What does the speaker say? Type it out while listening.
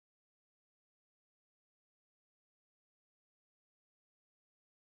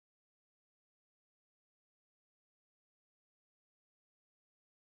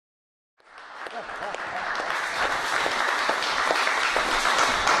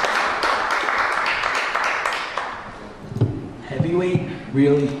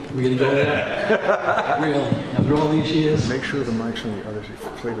Really? Really go there? Really? After all these years? Make sure the mic's on the other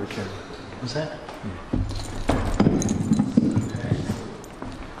side of the camera. What's that?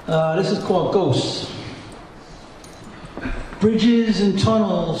 This is called Ghosts. Bridges and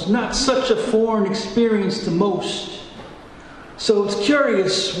tunnels, not such a foreign experience to most. So it's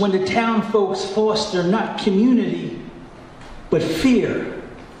curious when the town folks foster not community, but fear.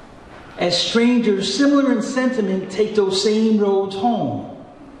 As strangers, similar in sentiment, take those same roads home.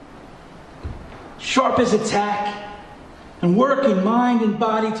 Sharp as a tack, and working mind and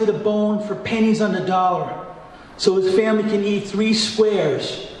body to the bone for pennies on the dollar, so his family can eat 3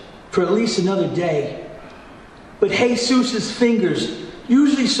 squares for at least another day. But Jesus' fingers,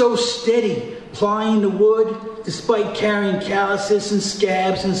 usually so steady, plying the wood, despite carrying calluses and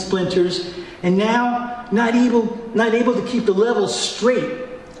scabs and splinters, and now not able to keep the level straight,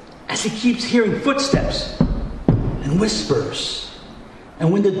 as he keeps hearing footsteps and whispers.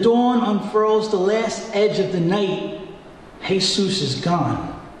 And when the dawn unfurls the last edge of the night, Jesus is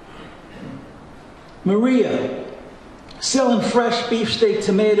gone. Maria, selling fresh beefsteak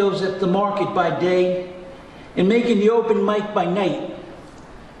tomatoes at the market by day and making the open mic by night,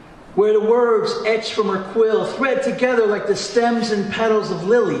 where the words etched from her quill thread together like the stems and petals of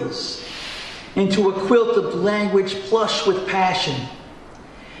lilies into a quilt of language plush with passion.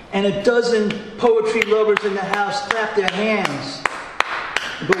 And a dozen poetry lovers in the house clap their hands.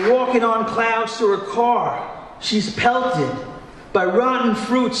 But walking on clouds to her car, she's pelted by rotten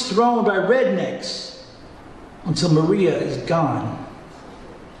fruits thrown by rednecks until Maria is gone.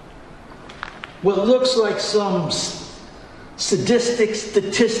 What looks like some sadistic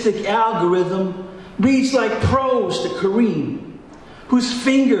statistic algorithm reads like prose to Kareem, whose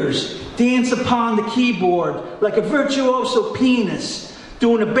fingers dance upon the keyboard like a virtuoso pianist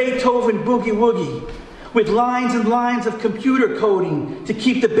doing a Beethoven boogie-woogie, with lines and lines of computer coding to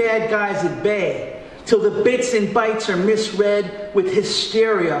keep the bad guys at bay, till the bits and bytes are misread with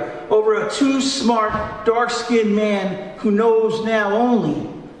hysteria over a too smart, dark-skinned man who knows now only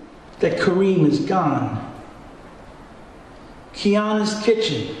that Kareem is gone. Kiana's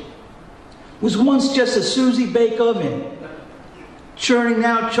kitchen was once just a Susie bake oven, churning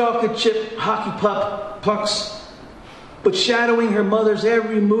out chocolate chip hockey pucks, but shadowing her mother's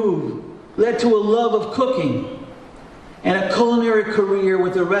every move led to a love of cooking and a culinary career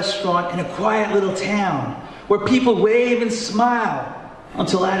with a restaurant in a quiet little town where people wave and smile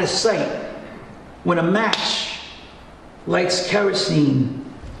until out of sight, when a match lights kerosene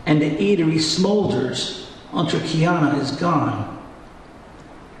and the eatery smolders until Kiana is gone.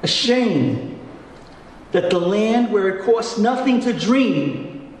 A shame that the land where it costs nothing to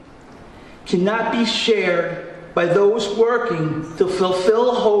dream cannot be shared by those working to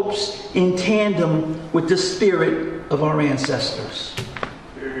fulfill hopes in tandem with the spirit of our ancestors.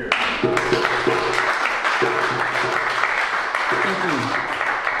 Thank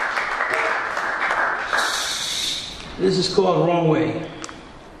you. This is called Wrong Way.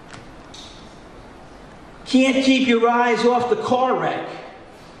 Can't keep your eyes off the car wreck,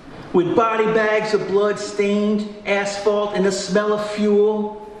 with body bags of blood-stained asphalt and the smell of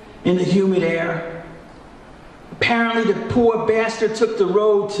fuel in the humid air. Apparently the poor bastard took the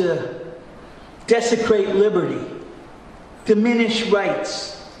road to desecrate liberty, diminish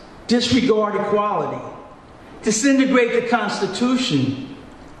rights, disregard equality, disintegrate the Constitution,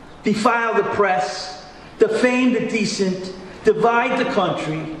 defile the press, defame the decent, divide the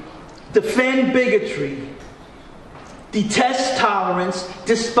country, defend bigotry, detest tolerance,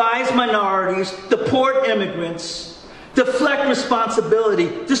 despise minorities, deport immigrants, deflect responsibility,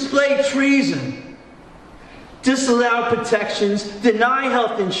 display treason, disallow protections, deny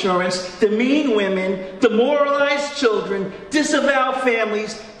health insurance, demean women, demoralize children, disavow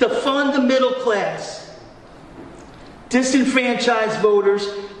families, defund the middle class, disenfranchise voters,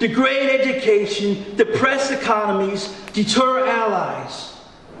 degrade education, depress economies, deter allies,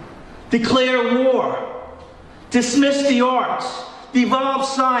 declare war, dismiss the arts, devolve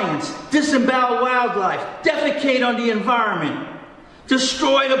science, disembowel wildlife, defecate on the environment,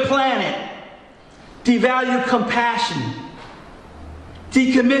 destroy the planet, devalue compassion,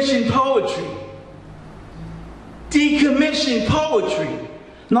 decommission poetry. Decommission poetry.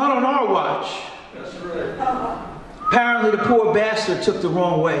 Not on our watch. That's right. Apparently the poor bastard took the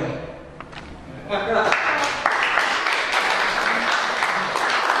wrong way.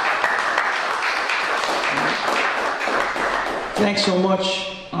 Thanks so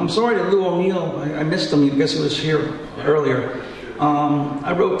much. I'm sorry that Lou O'Neill, I missed him. I guess he was here earlier.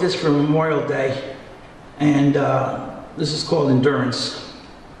 I wrote this for Memorial Day. And this is called Endurance.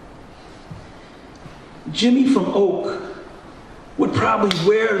 Jimmy from Oak would probably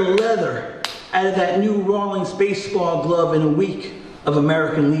wear the leather out of that New Orleans baseball glove in a week of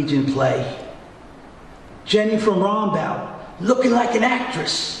American Legion play. Jenny from Rombout, looking like an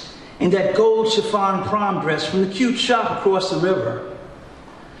actress in that gold chiffon prom dress from the cute shop across the river.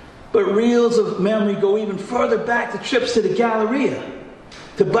 But reels of memory go even further back to trips to the Galleria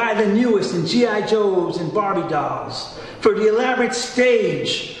to buy the newest in G.I. Joes and Barbie dolls for the elaborate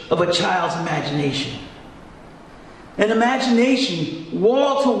stage of a child's imagination. An imagination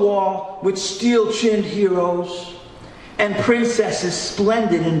wall to wall with steel-chinned heroes and princesses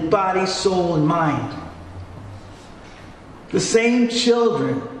splendid in body, soul, and mind. The same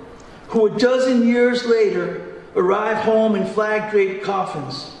children who a dozen years later arrive home in flag-draped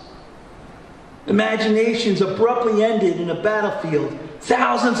coffins. Imaginations abruptly ended in a battlefield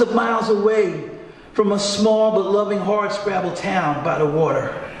thousands of miles away from a small but loving hardscrabble town by the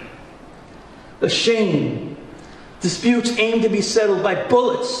water. A shame. Disputes aim to be settled by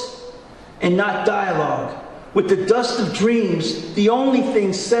bullets and not dialogue, with the dust of dreams the only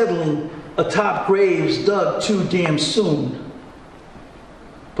thing settling atop graves dug too damn soon.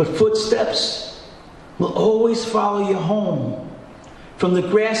 But footsteps will always follow you home, from the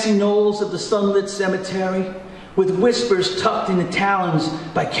grassy knolls of the sunlit cemetery, with whispers tucked in the talons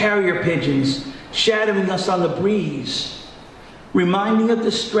by carrier pigeons, shadowing us on the breeze, reminding of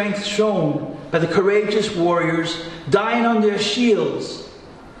the strength shown by the courageous warriors dying on their shields,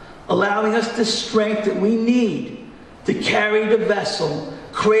 allowing us the strength that we need to carry the vessel,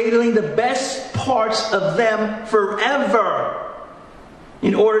 cradling the best parts of them forever,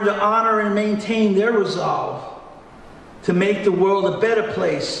 in order to honor and maintain their resolve to make the world a better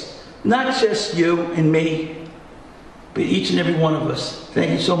place, not just you and me, but each and every one of us.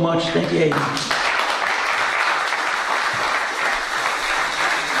 Thank you so much. Thank you, Hayden.